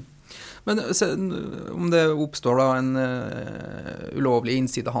 Men om det oppstår da en ulovlig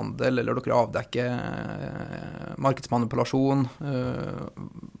innsidehandel, eller dere avdekker markedsmanipulasjon,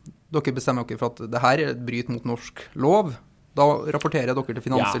 dere bestemmer dere for at det her bryter mot norsk lov, da rapporterer dere til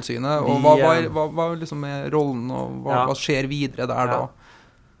Finanstilsynet, og hva liksom er rollen, og hva skjer videre der da?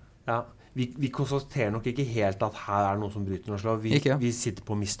 Ja, vi konstaterer nok ikke helt at her er noe som bryter norsk lov. Vi sitter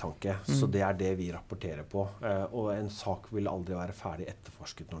på mistanke, så det er det vi rapporterer på. Og en sak vil aldri være ferdig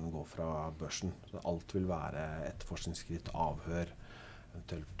etterforsket når den går fra børsen. Så alt vil være etterforskningsskritt, avhør,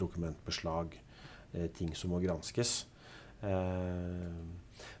 eventuelt dokumentbeslag, ting som må granskes.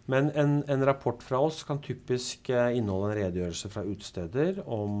 Men en rapport fra oss kan typisk inneholde en redegjørelse fra utsteder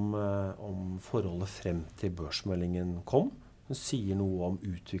om forholdet frem til børsmeldingen kom. Den sier noe om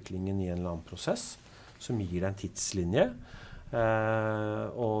utviklingen i en eller annen prosess, som gir deg en tidslinje.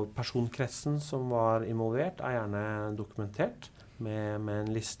 Og personkretsen som var involvert er gjerne dokumentert med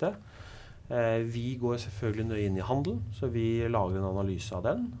en liste. Vi går selvfølgelig nøye inn i handel, så vi lager en analyse av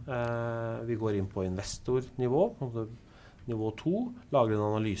den. Vi går inn på investornivå, nivå 2, lager en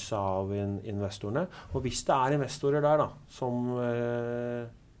analyse av investorene. Og hvis det er investorer der da, som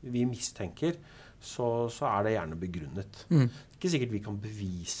vi mistenker, så er det gjerne begrunnet. Det er ikke sikkert vi kan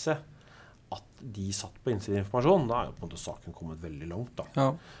bevise at de satt på innsideinformasjon. Da er jo på en måte saken kommet veldig langt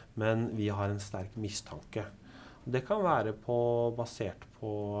da. Men vi har en sterk mistanke. Det kan være basert på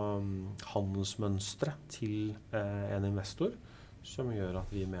handelsmønstre til en investor, som gjør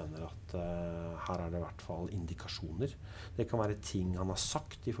at vi mener at her det I hvert fall indikasjoner. Det kan være ting han har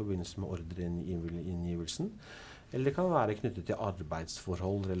sagt I forbindelse med ordreingivelsen, eller det kan være knyttet til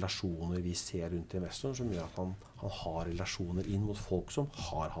arbeidsforhold, relasjoner vi ser rundt investoren, som gjør at han har relasjoner inn mot folk som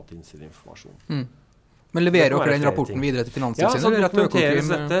har hatt innsideinformasjon. Men leverer dere den rapporten videre til Finanstilsynet? Ja, så dokumenteres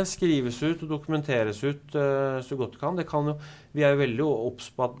dette, skrives ut og dokumenteres ut så godt det kan. Vi jo veldig obs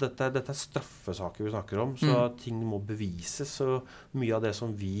på at dette straffesaker vi snakker om, så ting må bevises, så mye av det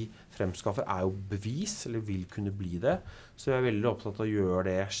som vi fremskaffer jo bevis, eller vil kunne bli det. Så vi veldig opptatt av å gjøre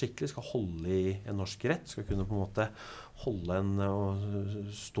det skikkelig, skal holde I en norsk rett, skal kunne på en måte holde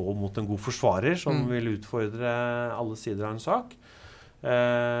og stå mot en god forsvarer som vil utfordre alle sider av en sak.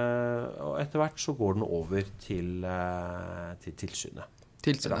 Og etter hvert så går den over til tilsynet.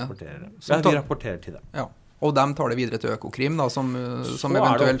 Tilsynet? Vi rapporterer til dem. Ja. Og de tar det videre til Økokrim da, som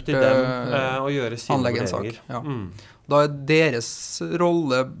eventuelt til dem å gjøre sine anlegger en sak. Ja. Da deres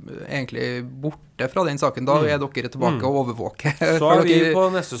rolle egentlig borte fra den saken. Da dere tilbake og overvåker. Så vi på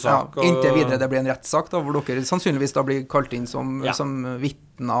neste sak. Ja, inntil videre det blir en rettssak, da, hvor dere sannsynligvis da blir kalt inn som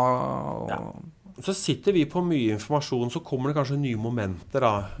vitner. Så sitter vi på mye informasjon, så kommer det kanskje nye momenter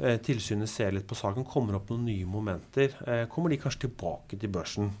da. Tilsynet ser litt på saken, kommer opp noen nye momenter. Kommer de kanskje tilbake til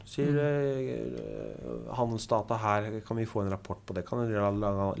børsen? Sier handelsdata her, kan vi få en rapport på det? Kan vi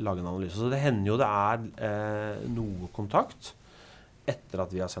lage en analyse? Så det hender jo det noe kontakt etter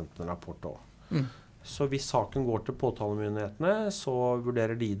at vi har sendt en rapport også. Så hvis saken går til påtalemyndighetene, så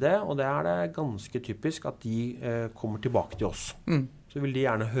vurderer de det, og det det ganske typisk at de kommer tilbake til oss. Så vil de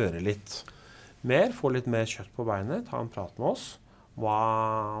gjerne høre litt mer, få litt mer kjøtt på beinet, ta en prat med oss. Hva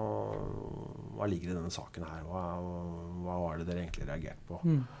ligger I denne saken her? Hva var det dere egentlig reagerte på?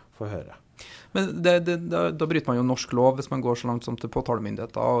 For å høre. Men da bryter man jo norsk lov hvis man går så langt som til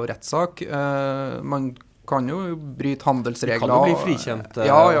påtalemyndigheter og rettssak. Man kan jo bryte handelsregler. Kan jo bli frikjent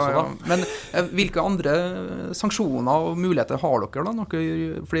ja. Men hvilke andre sanksjoner og muligheter har dere da?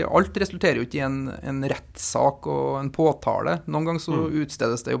 Fordi alt resulterer jo ikke I en rettssak og en påtale. Noen ganger så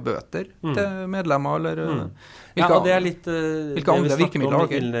utstedes det jo bøter til medlemmer, eller det litt hvilke andre virkemidler har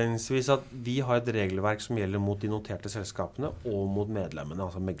dere? Innledningsvis at vi har et regelverk som gjelder mot de noterte selskapene og mot medlemmene,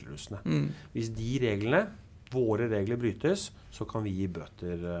 altså meglerhusene. Hvis de reglene, våre regler brytes, så kan vi gi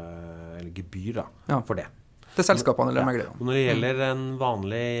bøter eller gebyr for det. Til selskapene eller meglerne. Når det gjelder en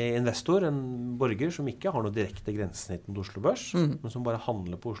vanlig investor, en borger som ikke har noe direkte grensesnitt mot Oslo Børs, men som bare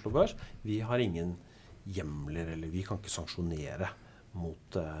handler på Oslo Børs, vi har ingen hjemler, eller vi kan ikke sanksjonere mot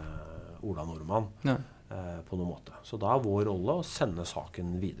Ola Nordmann på noen måte. Så da vår rolle å sende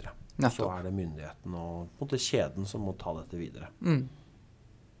saken videre. Så det myndigheten og på en måte kjeden som må ta dette videre.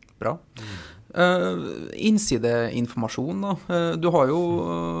 Bra. Innsideinformasjon da. Du har jo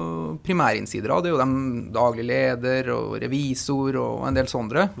primærinnsidere, det jo de daglig leder og revisor og en del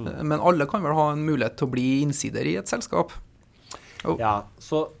sånne, men alle kan vel ha en mulighet til å bli innsider I et selskap? Ja,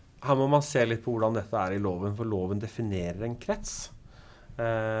 så her må man se litt på hvordan dette I loven, for loven definerer en krets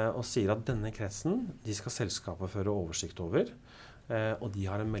og sier at denne kretsen, de skal selskapet føre oversikt over, og de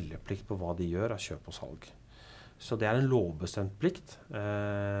har en meldeplikt på hva de gjør av kjøp og salg. Så det en lovbestemt plikt,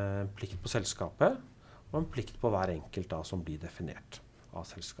 plikt på selskapet, og en plikt på hver enkelt da, som blir definert av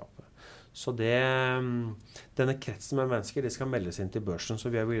selskapet. Så denne kretsen med mennesker, de skal meldes inn til børsen, så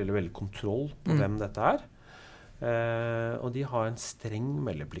vi har veldig kontroll på hvem dette og de har en streng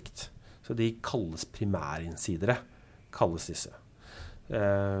meldeplikt. Så de kalles primærinnsidere, kalles disse.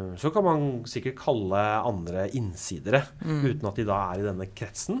 Så kan man sikkert kalle andre innsidere, uten at de da I denne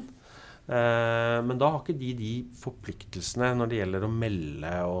kretsen. Men da har ikke de forpliktelsene når det gjelder å melde,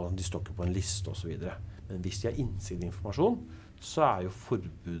 og de står ikke på en liste og så videre. Men hvis de har innsideinformasjon, så jo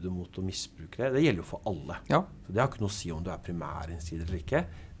forbudet mot å misbruke det. Det gjelder jo for alle. Ja. Så det har ikke noe å si om du primærinnsider eller ikke.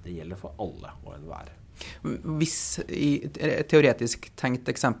 Det gjelder for alle og enhver. Hvis, I et teoretisk tenkt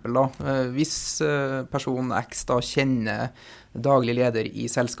eksempel da, hvis person X da kjenner daglig leder I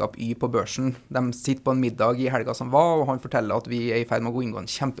selskap Y på børsen, de sitter på en middag I helga som var, og han forteller at vi I ferd med å gå inngå en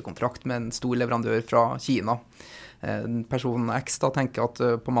kjempekontrakt med en stor leverandør fra Kina. Person X da tenker at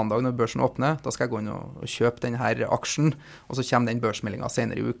på mandag når børsen åpner, da skal jeg gå inn og kjøpe denne aksjen, og så kommer den børsmeldingen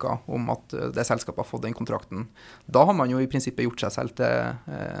senere I uka om at det selskapet har fått den kontrakten. Da har man jo I prinsippet gjort seg selv til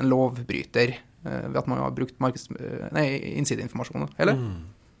en lovbryter, ved at man har brukt innsideinformasjon, eller?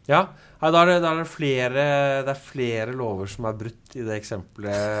 Ja, da det flere lover som brutt I det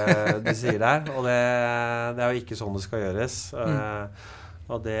eksempelet du sier der, og det jo ikke sånn det skal gjøres.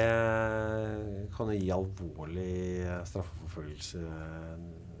 Og det kan jo gi alvorlig straffeforfølgelse,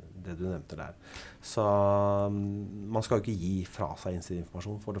 det du nevnte der. Så man skal jo ikke gi fra seg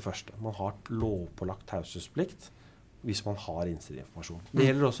innsideinformasjon for det første. Man har lovpålagt taushetsplikt hvis man har innsideinformasjon. Det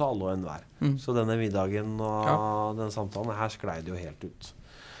gjelder også alle og enhver. Så denne middagen og denne samtalen, her sklei det jo helt ut.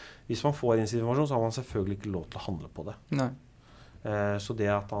 Hvis man får innsideinformasjon, så har man selvfølgelig ikke lov til å handle på det. Nei. Så det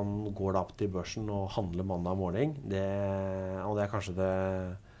at han går da opp til børsen og handler mandag morgen, og det er kanskje det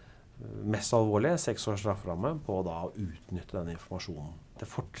mest alvorlige, 6 års strafferamme på da å utnytte den informasjonen, det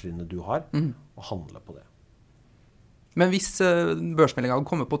fortrinnet du har, og handle på det. Men hvis børsmeldingen hadde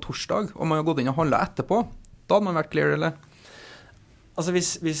kommet på torsdag, og man har gått inn og handlet etterpå, da hadde man vært clear, eller? Altså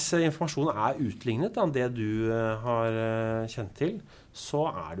hvis informasjonen er utlignet av det du har kjent til, så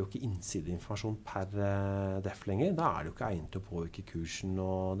er det jo ikke innsideinformasjon per def lenger. Da er det jo ikke egnet til å påvirke kursen,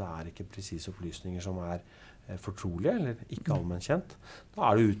 og det er ikke presise opplysninger som er fortrolige, eller ikke allmenn kjent. Da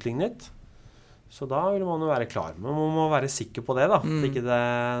er det utlignet. Så da vil man jo være klar. Men man må være sikker på det da. At ikke det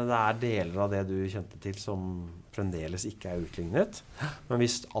er deler av det du kjente til som fremdeles ikke er utlignet. Men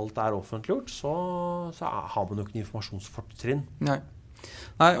hvis alt er offentliggjort, så har man jo ikke en informasjonsfortrinn.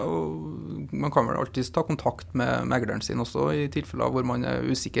 Nei, og man kan vel alltid ta kontakt med megleren sin også i tilfeller hvor man er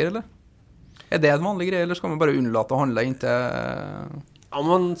usikker, eller? Er det en vanlig greie, eller skal man bare unnlate å handle inntil... Ja,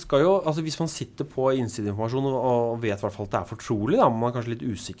 man skal jo, altså hvis man sitter på innsideinformasjon og vet i hvert fall at det er fortrolig, da, man er kanskje litt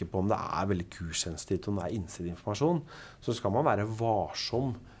usikker på om det er veldig kurssensitivt, om det er innsideinformasjon, så skal man være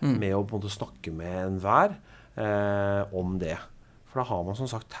varsom med å på en måte snakke med enhver om det. For da har man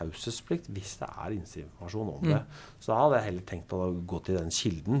som sagt taushetsplikt hvis det er innsideinformasjon om det. Så da hadde jeg heller tenkt å gå til den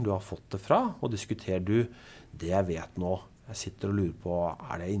kilden du har fått det fra, og diskuterer du det jeg vet nå. Jeg sitter og lurer på,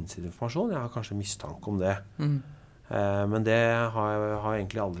 er det innsideinformasjon? Jeg har kanskje mistanke om det. Men det har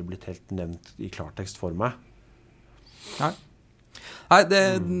egentlig aldri blitt helt nevnt i klartekst for meg. Nei, det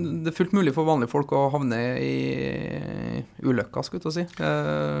er fullt mulig for vanlige folk å havne i ulykka, skulle jeg til å si.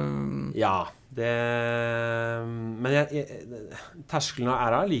 Ja, men terskelen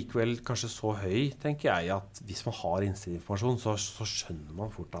er likevel kanskje så høy, tenker jeg, at hvis man har innsideinformasjon, så skjønner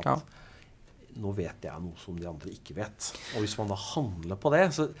man fort at nå vet jeg noe som de andre ikke vet. Og hvis man da handler på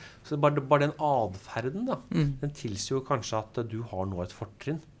det, så bare den adferden da, den tilsier jo kanskje at du har nå et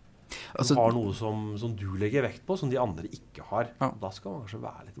fortrinn. Du har noe som du legger vekt på, som de andre ikke har. Da skal man kanskje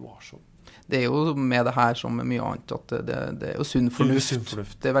være litt varsom. Det er jo med det her som med mye annet, at det er jo sunn fornuft.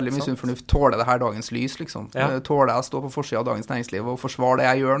 Det er veldig mye sunn fornuft. Tåler det her dagens lys, liksom? Tåler jeg å stå på forsiden av Dagens Næringsliv og forsvare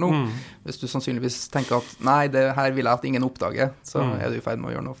det jeg gjør nå? Hvis du sannsynligvis tenker at nei, det her vil jeg at ingen oppdager, så er du i ferd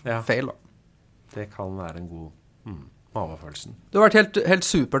med å gjøre noe feil da. Det kan være en god mavefølelsen. Det har vært helt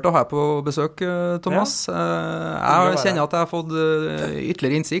supert å ha på besøk, Thomas. Jeg kjenner at jeg har fått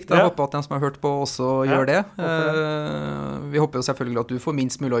ytterligere innsikt. Jeg håper at de som har hørt på også gjør det. Vi håper jo selvfølgelig at du får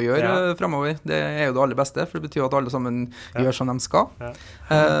minst mulig å gjøre fremover. Det er jo det aller beste, for det betyr at alle sammen gjør som de skal.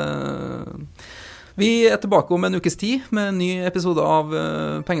 Vi er tilbake om en ukes tid med en ny episode av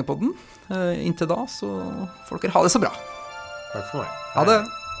Pengepodden. Inntil da, så får dere ha det så bra. Takk for meg. Ha det.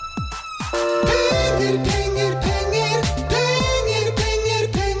 Penger, penger, penger, penger,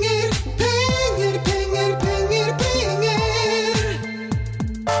 penger, penger, penger, penger, penger, penger.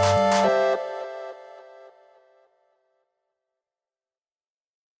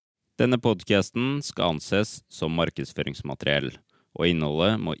 Denne podcasten skal anses som markedsføringsmateriell, og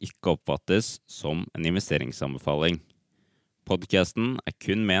innholdet må ikke oppfattes som en investeringsanbefaling. Podcasten er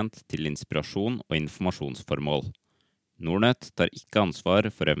kun ment til inspirasjon og informasjonsformål. Nordnet tar ikke ansvar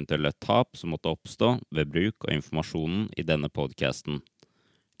for eventuelle tap som måtte oppstå ved bruk av informasjonen i denne podcasten.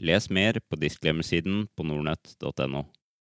 Les mer på disclaimer-siden på nordnet.no.